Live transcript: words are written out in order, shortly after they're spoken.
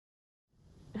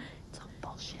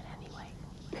bullshit anyway.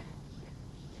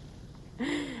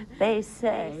 They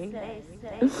say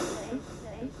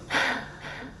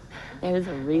there's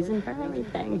a reason for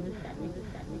everything.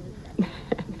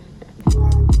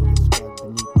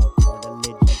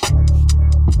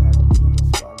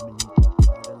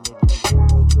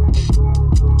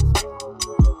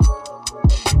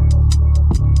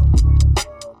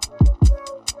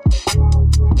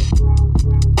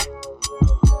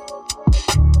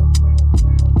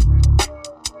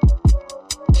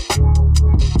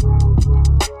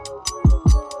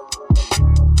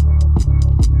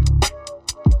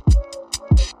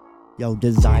 Yo,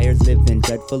 desires living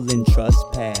dreadful and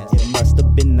trespass. It must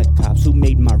have been the cops who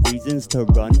made my reasons to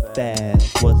run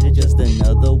fast. Was it just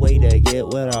another way to get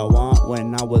what I want?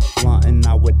 When I was flaunting,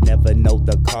 I would never know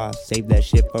the cost. Save that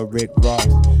shit for Rick Ross.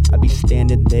 I be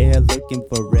standing there looking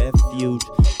for refuge,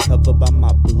 covered by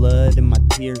my blood and my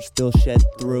tears still shed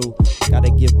through.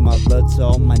 Gotta give my love to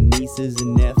all my nieces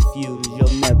and nephews.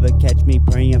 You'll never catch me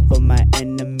praying for my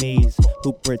enemies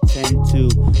who pretend to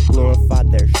glorify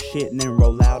their shit and then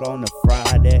roll out on a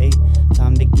Friday.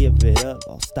 Time to give it up,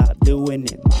 I'll stop doing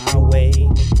it my way.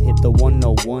 Hit the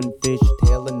 101 fish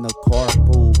tail in the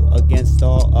carpool, against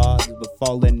all odds but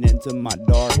falling into my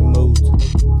dark moods.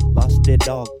 Lost it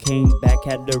all, came back,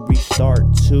 had to restart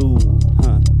too.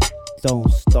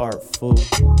 Don't start, fool.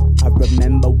 I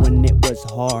remember when it was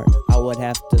hard, I would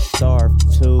have to starve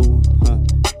too.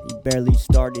 You barely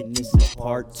started, this is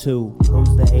part 2.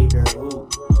 Who's the hater? Who?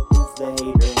 Who's the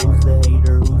hater? Who's the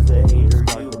hater? Who's the hater?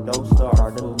 You don't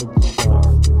start, fool.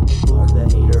 Who's the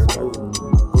hater? Who?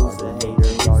 Who's the hater?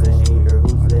 Who's the hater?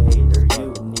 Who's the hater? You.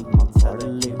 I'm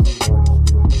telling you.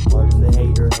 Who's the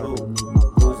hater? Who?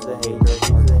 Who's the hater?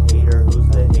 Who's the hater? Who's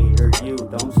the hater? You.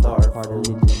 Don't start, fool.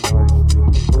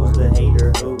 Who's the hater?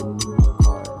 Who?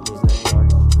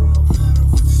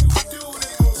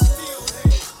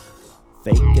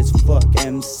 Fake as fuck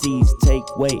MCs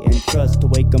take weight and trust to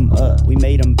wake them up. We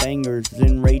made them bangers,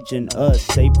 enraging us.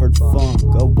 Safer funk,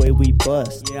 away we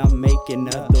bust. Yeah, I'm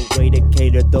making up the way to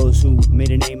cater those who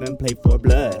made a name and play for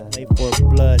blood. Play for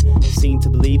blood, seem to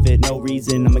believe it, no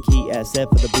reason. I'm a key asset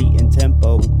for the beat and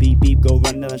tempo. Beep beep, go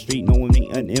run down the street, knowing me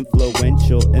an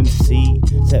influential MC.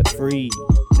 Set free,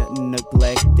 nothing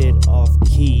neglected, off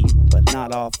key, but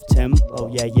not off tempo.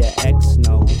 Yeah, X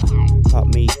no. Caught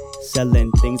me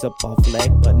selling things up off leg,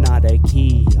 but not a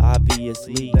key.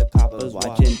 Obviously, the coppers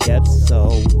watching depth,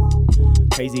 so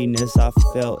craziness I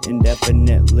felt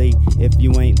indefinitely. If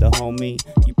you ain't the homie,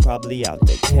 you probably out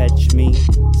to catch me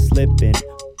slipping.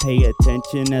 Pay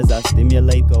attention as I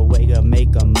stimulate, go wake up,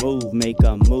 make a move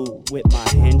with my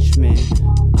henchmen.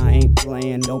 I ain't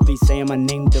playing, don't be saying my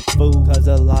name to fool, cause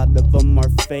a lot of them are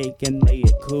fake and they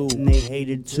cool, and they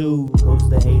hated too. Who's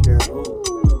the hater? Who?